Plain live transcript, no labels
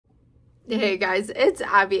Hey guys, it's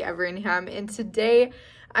Abby Everingham, and today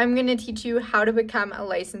I'm going to teach you how to become a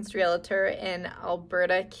licensed realtor in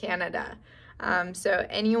Alberta, Canada. So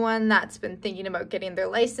anyone that's been thinking about getting their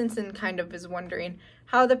license and kind of is wondering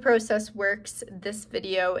how the process works, this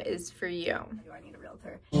video is for you. Do I need a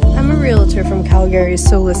realtor? I'm a realtor from Calgary,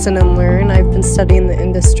 so listen and learn. I've been studying the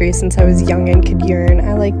industry since I was young and could yearn.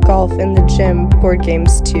 I like golf and the gym, board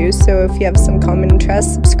games too, so if you have some common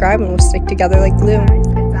interests, subscribe and we'll stick together like glue. Guys,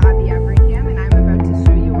 it's Abby Everingham, and I'm about to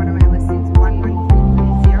show you one of my listings,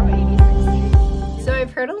 11330 86th Street. So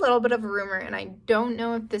I've heard a little bit of a rumor, and I don't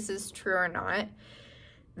know if this is true or not,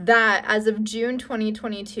 that as of June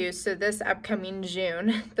 2022, so this upcoming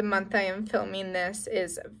June, the month I am filming this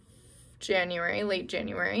is January, late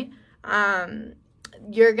January,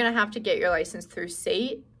 you're gonna have to get your license through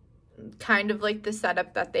SAIT, kind of like the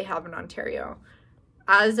setup that they have in Ontario.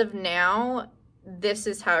 As of now, this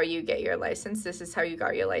is how you get your license. This is how you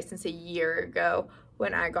got your license a year ago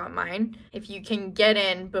when I got mine. If you can get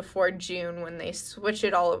in before June when they switch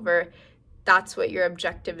it all over, that's what your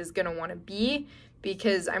objective is gonna wanna be,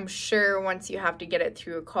 because I'm sure once you have to get it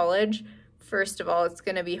through a college, first of all, it's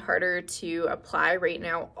going to be harder to apply. Right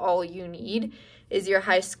now, all you need is your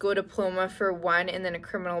high school diploma for one, and then a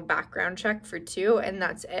criminal background check for two, and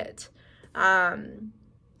that's it.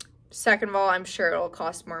 Second of all, I'm sure it'll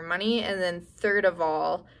cost more money. And then third of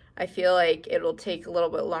all, I feel like it'll take a little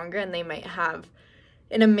bit longer, and they might have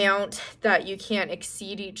an amount that you can't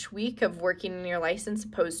exceed each week of working in your license,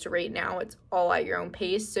 opposed to right now, it's all at your own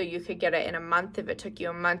pace. So you could get it in a month if it took you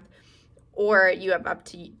a month, or you have up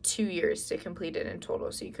to 2 years to complete it in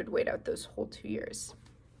total. So you could wait out those whole 2 years.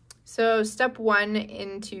 So step one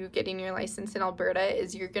into getting your license in Alberta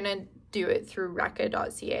is you're gonna do it through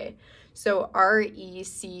reca.ca. So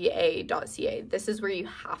reca.ca. This is where you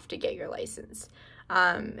have to get your license.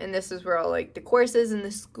 And this is where all like the courses and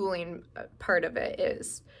the schooling part of it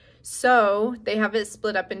is. So they have it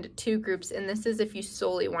split up into two groups, and this is if you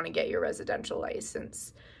solely want to get your residential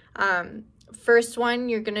license. First one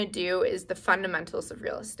you're going to do is the fundamentals of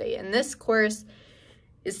real estate. And this course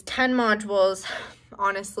is 10 modules.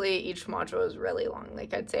 Honestly, each module is really long.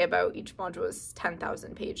 Like I'd say about each module is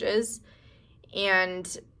 10,000 pages.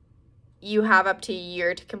 And you have up to a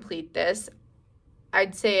year to complete this.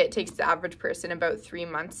 I'd say it takes the average person about 3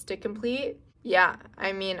 months to complete. Yeah,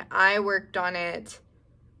 I mean, I worked on it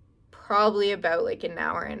probably about like an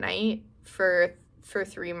hour a night for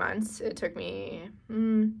 3 months. It took me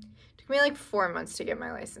like 4 months to get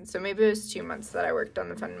my license. So maybe it was 2 months that I worked on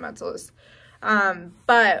the fundamentals.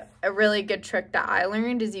 But a really good trick that I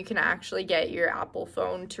learned is you can actually get your Apple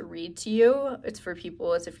phone to read to you. It's for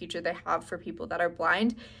people, it's a feature they have for people that are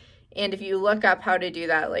blind. And if you look up how to do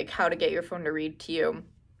that, like how to get your phone to read to you,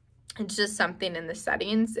 it's just something in the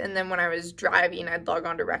settings. And then when I was driving, I'd log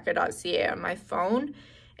on to reca.ca on my phone,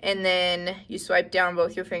 and then you swipe down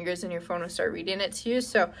both your fingers and your phone will start reading it to you.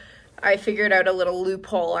 So I figured out a little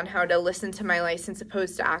loophole on how to listen to my license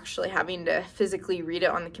opposed to actually having to physically read it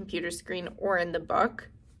on the computer screen or in the book.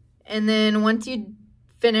 And then once you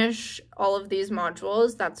finish all of these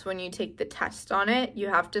modules, that's when you take the test on it. You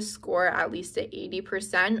have to score at least at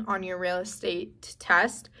 80% on your real estate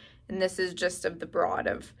test. And this is just of the broad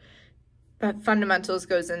of fundamentals,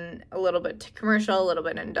 goes in a little bit to commercial, a little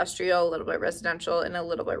bit industrial, a little bit residential, and a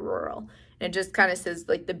little bit rural. And it just kind of says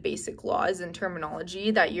like the basic laws and terminology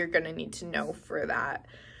that you're going to need to know for that.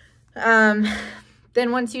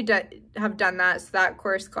 Then once you have done that, so that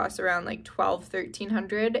course costs around like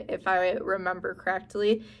 $1,200-1,300 if I remember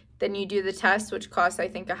correctly. Then you do the test, which costs I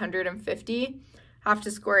think $150. Have to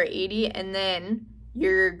score 80, and then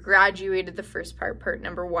you're graduated the first part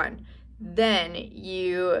number one. Then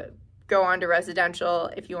you go on to residential.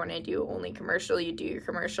 If you want to do only commercial, you do your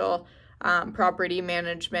commercial. Property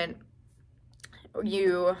management,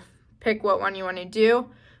 you pick what one you want to do.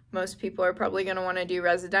 Most people are probably going to want to do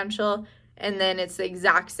residential. And then it's the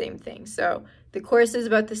exact same thing. So the course is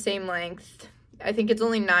about the same length. I think it's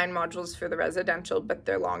only 9 modules for the residential, but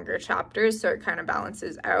they're longer chapters, so it kind of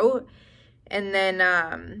balances out. And then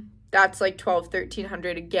that's like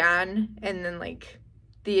 $1,200-1,300 again. And then like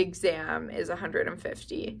the exam is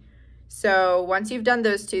 $150. So once you've done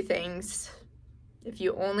those two things, if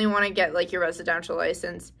you only want to get like your residential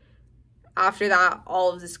license, after that,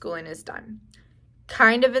 all of the schooling is done.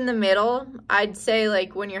 Kind of in the middle, I'd say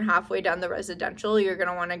like when you're halfway down the residential, you're going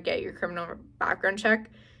to want to get your criminal background check,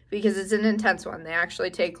 because it's an intense one. They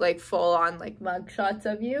actually take like full on like mug shots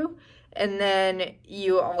of you. And then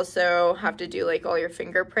you also have to do like all your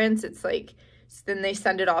fingerprints. It's like, so then they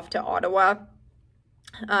send it off to Ottawa.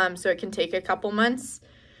 So it can take a couple months.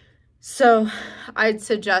 So I'd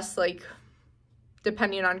suggest like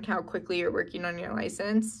depending on how quickly you're working on your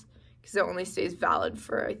license, because it only stays valid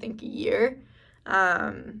for, I think, a year.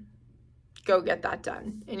 Go get that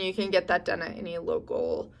done. And you can get that done at any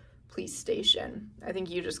local police station. I think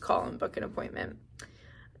you just call and book an appointment.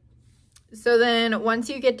 So then once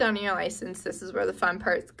you get done your license, this is where the fun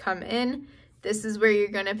parts come in. This is where you're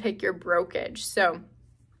going to pick your brokerage. So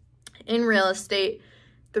in real estate,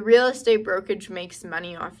 the real estate brokerage makes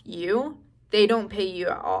money off you. They don't pay you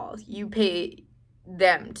at all. You pay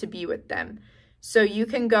them to be with them. So you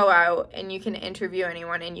can go out and you can interview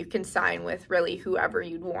anyone and you can sign with really whoever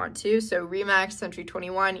you'd want to. So Remax, Century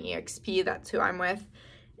 21, EXP, that's who I'm with.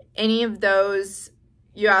 Any of those,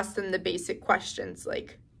 you ask them the basic questions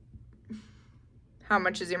like, how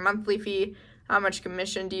much is your monthly fee? How much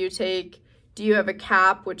commission do you take? Do you have a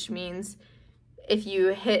cap, which means if you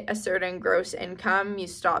hit a certain gross income, you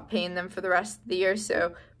stop paying them for the rest of the year.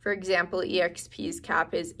 So for example, EXP's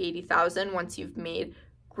cap is $80,000 once you've made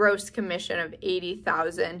gross commission of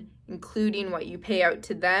 $80,000, including what you pay out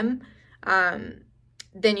to them.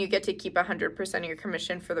 Then you get to keep 100% of your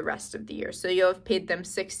commission for the rest of the year. So you'll have paid them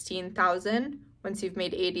 $16,000 once you've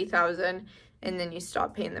made $80,000, and then you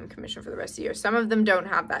stop paying them commission for the rest of the year. Some of them don't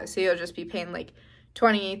have that, so you'll just be paying like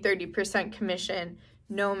 20-30% commission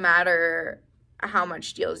no matter how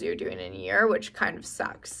much deals you're doing in a year, which kind of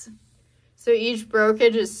sucks. So each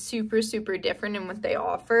brokerage is super, super different in what they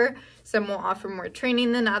offer. Some will offer more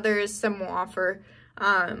training than others. Some will offer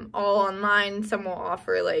all online. Some will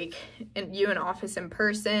offer like you an office in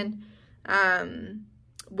person.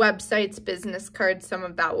 Websites, business cards, some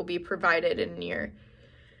of that will be provided in your,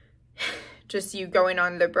 just you going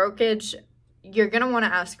on the brokerage. You're going to want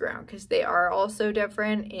to ask around because they are all so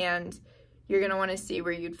different and you're going to want to see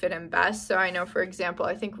where you'd fit in best. So I know, for example,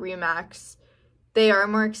 I think Remax, they are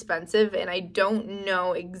more expensive, and I don't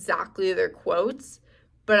know exactly their quotes,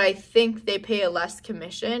 but I think they pay a less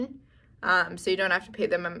commission, so you don't have to pay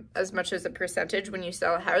them as much as a percentage when you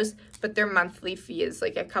sell a house, but their monthly fee is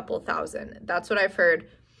like a couple thousand. That's what I've heard.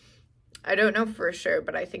 I don't know for sure,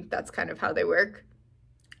 but I think that's kind of how they work.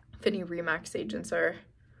 If any Remax agents are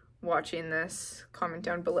watching this, comment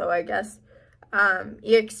down below, I guess.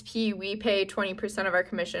 EXP, we pay 20% of our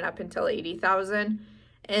commission up until $80,000.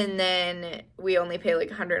 And then we only pay like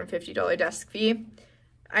 $150 desk fee.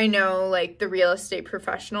 I know like the real estate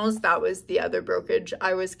professionals, that was the other brokerage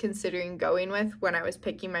I was considering going with when I was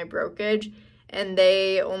picking my brokerage. And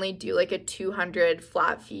they only do like a $200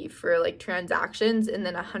 flat fee for like transactions and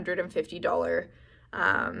then $150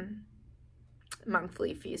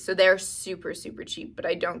 monthly fee. So they're super, super cheap, but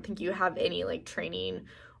I don't think you have any like training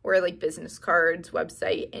or like business cards,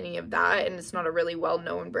 website, any of that. And it's not a really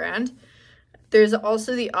well-known brand. There's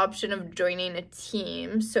also the option of joining a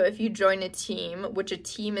team. So if you join a team, which a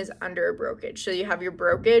team is under a brokerage. So you have your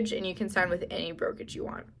brokerage and you can sign with any brokerage you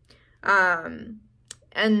want. And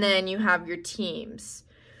then you have your teams,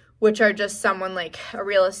 which are just someone like a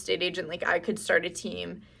real estate agent. Like I could start a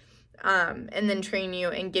team and then train you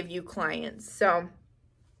and give you clients. So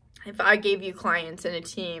if I gave you clients in a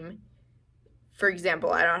team, for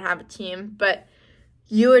example, I don't have a team, but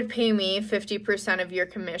you would pay me 50% of your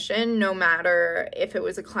commission, no matter if it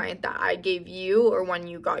was a client that I gave you or one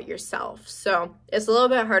you got yourself. So it's a little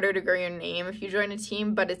bit harder to grow your name if you join a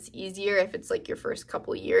team, but it's easier if it's like your first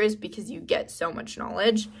couple of years because you get so much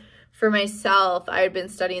knowledge. For myself, I had been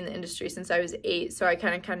studying the industry since I was 8, so I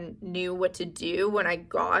kind of knew what to do when I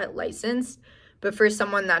got licensed. But for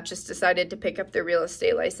someone that just decided to pick up their real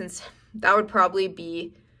estate license, that would probably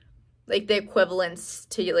be like the equivalence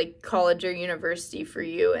to like college or university for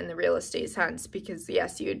you in the real estate sense, because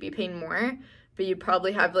yes, you would be paying more, but you'd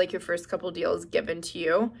probably have like your first couple deals given to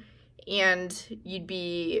you and you'd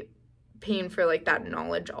be paying for like that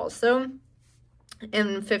knowledge also.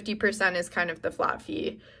 And 50% is kind of the flat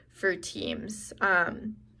fee for teams.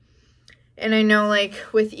 And I know like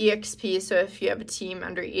with EXP, so if you have a team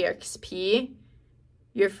under EXP,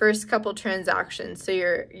 your first couple transactions, so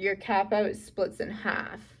your cap out splits in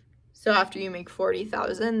half. So after you make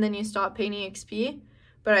 $40,000, then you stop paying EXP.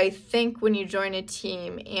 But I think when you join a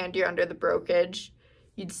team and you're under the brokerage,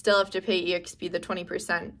 you'd still have to pay EXP the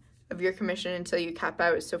 20% of your commission until you cap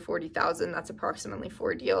out. So $40,000, that's approximately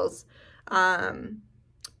 4 deals. And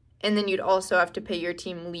then you'd also have to pay your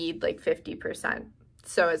team lead like 50%.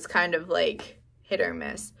 So it's kind of like hit or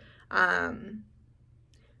miss.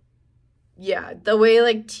 Yeah, the way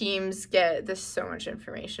like teams get, this is so much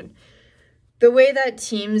information. The way that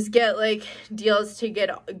teams get like deals to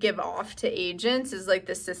give off to agents is like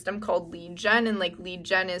the system called lead gen, and like lead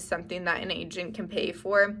gen is something that an agent can pay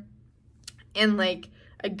for, and like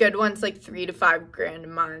a good one's like $3,000 to $5,000 a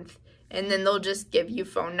month. and then they'll just give you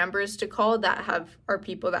phone numbers to call that are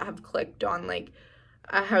people that have clicked on like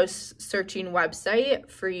a house searching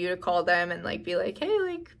website for you to call them and like be like, hey,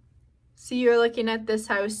 like, see you're looking at this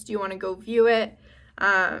house, do you want to go view it?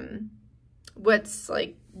 What's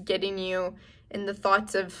like getting you in the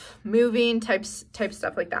thoughts of moving, type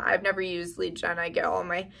stuff like that. I've never used lead gen. I get all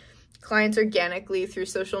my clients organically through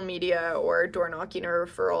social media or door knocking or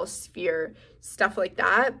referral sphere, stuff like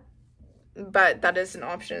that, but that is an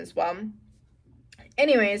option as well.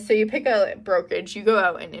 Anyways, so you pick a brokerage, you go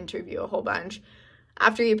out and interview a whole bunch.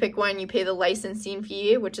 After you pick one, you pay the licensing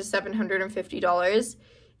fee, which is $750.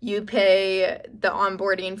 You pay the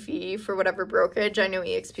onboarding fee for whatever brokerage. I know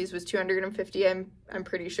EXP's was $250. I'm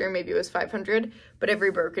pretty sure maybe it was $500, but every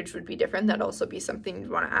brokerage would be different. That'd also be something you'd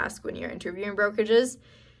want to ask when you're interviewing brokerages.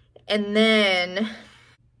 And then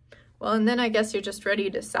I guess you're just ready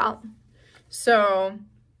to sell. So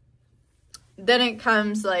then it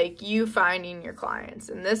comes like you finding your clients,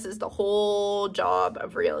 and this is the whole job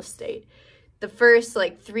of real estate. The first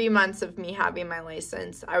like 3 months of me having my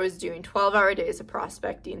license, I was doing 12-hour days of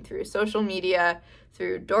prospecting through social media,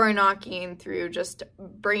 through door knocking, through just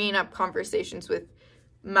bringing up conversations with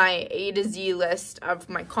my A to Z list of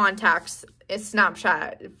my contacts,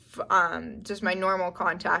 Snapchat, just my normal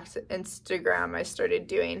contacts, Instagram I started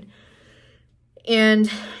doing. And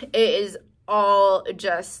it is all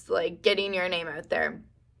just like getting your name out there.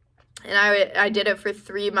 And I did it for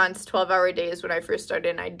 3 months, 12-hour days when I first started,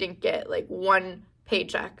 and I didn't get like one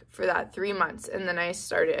paycheck for that 3 months. And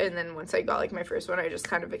then once I got like my first one, I just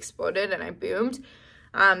kind of exploded and I boomed.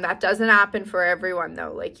 That doesn't happen for everyone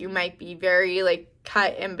though. Like you might be very like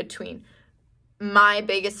cut in between. My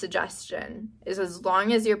biggest suggestion is as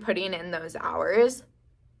long as you're putting in those hours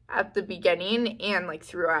at the beginning and like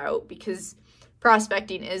throughout, because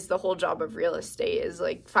prospecting is the whole job of real estate, is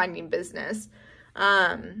like finding business.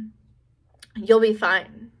 You'll be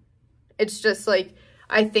fine. It's just like,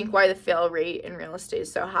 I think why the fail rate in real estate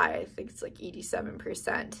is so high, I think it's like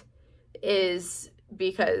 87%, is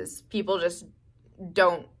because people just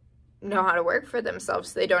don't know how to work for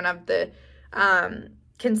themselves. They don't have the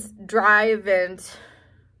drive and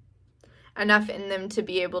enough in them to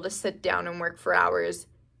be able to sit down and work for hours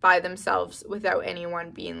by themselves without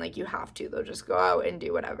anyone being like, you have to. They'll just go out and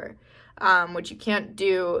do whatever, which you can't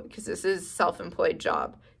do because this is a self-employed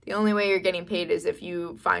job. The only way you're getting paid is if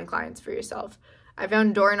you find clients for yourself. I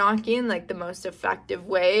found door knocking like the most effective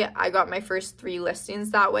way. I got my first 3 listings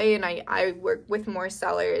that way, and I work with more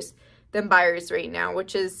sellers than buyers right now,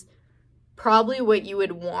 which is probably what you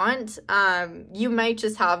would want. You might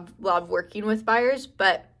just love working with buyers,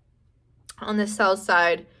 but on the sell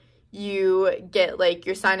side, you get like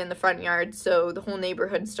your sign in the front yard, so the whole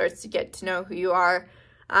neighborhood starts to get to know who you are.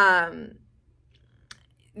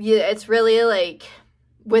 It's really like,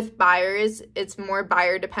 with buyers, it's more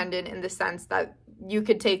buyer dependent in the sense that you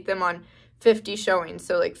could take them on 50 showings,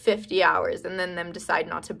 so like 50 hours, and then them decide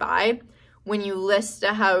not to buy. When you list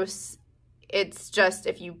a house, it's just,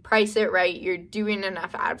 if you price it right, you're doing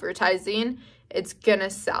enough advertising, it's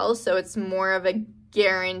gonna sell. So it's more of a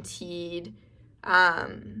guaranteed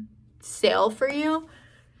sale for you.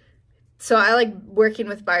 So I like working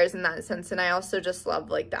with buyers in that sense, and I also just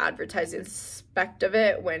love like the advertising aspect of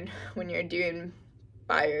it. When you're doing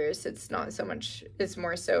buyers, it's not so much, it's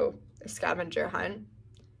more so a scavenger hunt.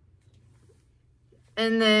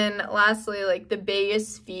 And then lastly, like the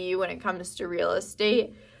biggest fee when it comes to real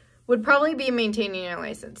estate would probably be maintaining your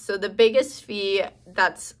license. So the biggest fee,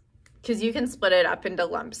 that's because you can split it up into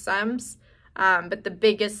lump sums, but the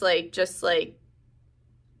biggest like just like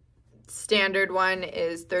standard one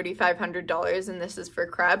is $3,500, and this is for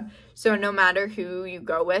CREB. So no matter who you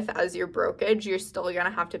go with as your brokerage, you're still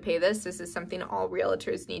gonna have to pay this. This is something all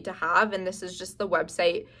realtors need to have, and this is just the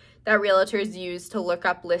website that realtors use to look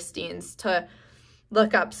up listings, to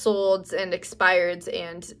look up solds and expireds,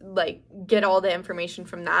 and like get all the information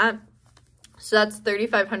from that. So that's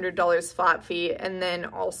 $3,500 flat fee, and then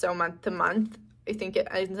also month to month, I think it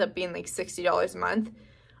ends up being like $60 a month.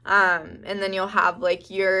 And then you'll have like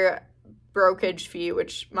your brokerage fee,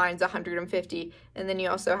 which mine's $150, and then you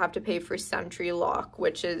also have to pay for Sentry Lock,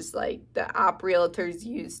 which is like the app realtors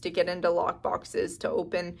use to get into lock boxes to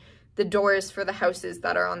open the doors for the houses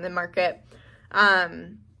that are on the market.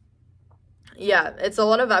 Yeah, it's a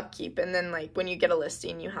lot of upkeep. And then like when you get a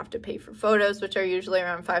listing, you have to pay for photos, which are usually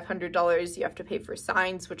around $500. You have to pay for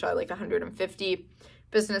signs, which are like $150,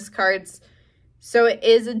 business cards. So it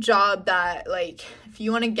is a job that, like, if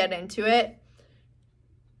you want to get into it,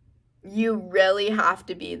 you really have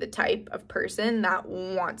to be the type of person that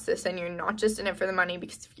wants this, and you're not just in it for the money,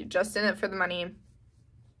 because if you're just in it for the money,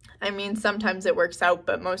 I mean, sometimes it works out,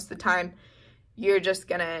 but most of the time you're just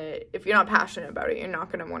gonna, if you're not passionate about it, you're not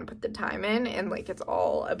gonna want to put the time in. And like, it's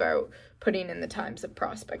all about putting in the times of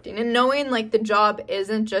prospecting and knowing like the job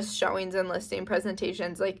isn't just showings and listing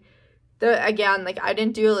presentations. Like again, like I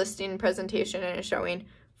didn't do a listing presentation and a showing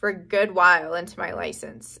for a good while into my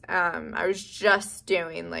license. I was just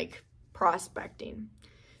doing like prospecting.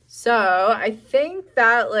 So I think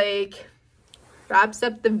that like wraps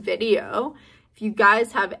up the video. If you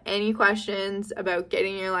guys have any questions about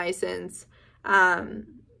getting your license,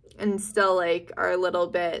 and still like are a little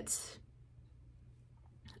bit,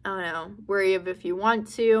 I don't know, worry of if you want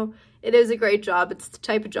to, it is a great job. It's the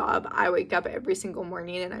type of job I wake up every single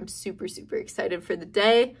morning and I'm super, super excited for the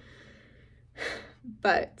day.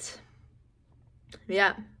 But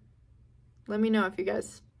yeah, let me know if you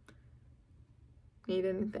guys need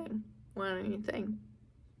anything, want anything.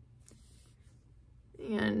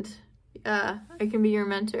 And yeah, I can be your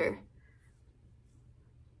mentor.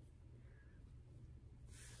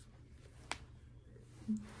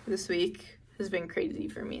 This week has been crazy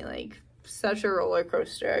for me, like such a roller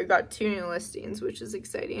coaster. I got 2 new listings, which is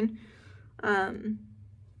exciting.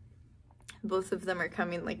 Both of them are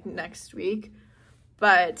coming like next week,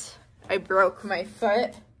 but I broke my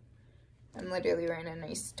foot. I'm literally wearing a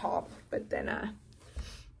nice top, but then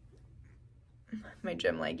my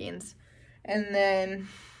gym leggings. And then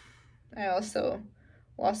I also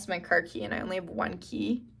lost my car key, and I only have 1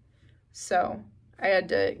 key. So I had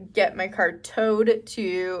to get my car towed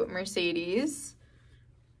to Mercedes,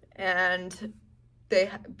 and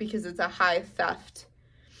because it's a high theft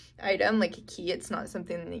item, like a key, it's not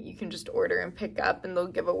something that you can just order and pick up and they'll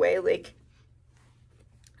give away. Like,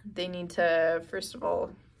 they need to, first of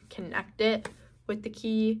all, connect it with the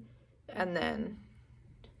key, and then,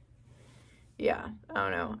 yeah, I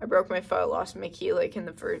don't know. I broke my foot, lost my key, like, in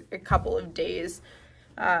the first a couple of days.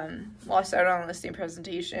 Lost out on a listing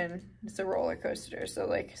presentation. It's a roller coaster. So,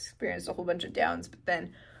 like, experienced a whole bunch of downs, but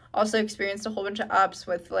then also experienced a whole bunch of ups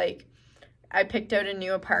with, like, I picked out a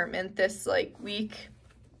new apartment this, like, week.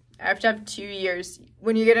 I have to have 2 years.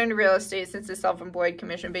 When you get into real estate, since it's a self-employed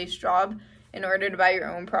commission-based job, in order to buy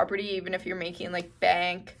your own property, even if you're making, like,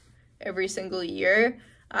 bank every single year,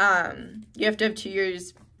 you have to have 2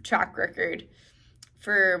 years track record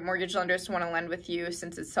for mortgage lenders to want to lend with you,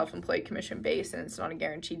 since it's self-employed commission-based and it's not a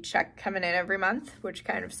guaranteed check coming in every month, which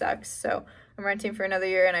kind of sucks. So I'm renting for another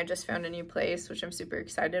year, and I just found a new place, which I'm super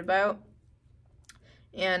excited about.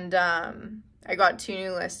 And I got 2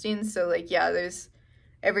 new listings. So, like, yeah, there's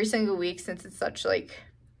every single week, since it's such, like,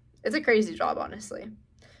 it's a crazy job, honestly.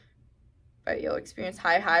 But you'll experience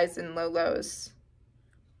high highs and low lows.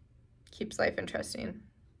 Keeps life interesting.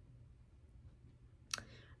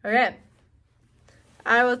 All right.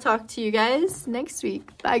 I will talk to you guys next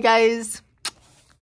week. Bye, guys.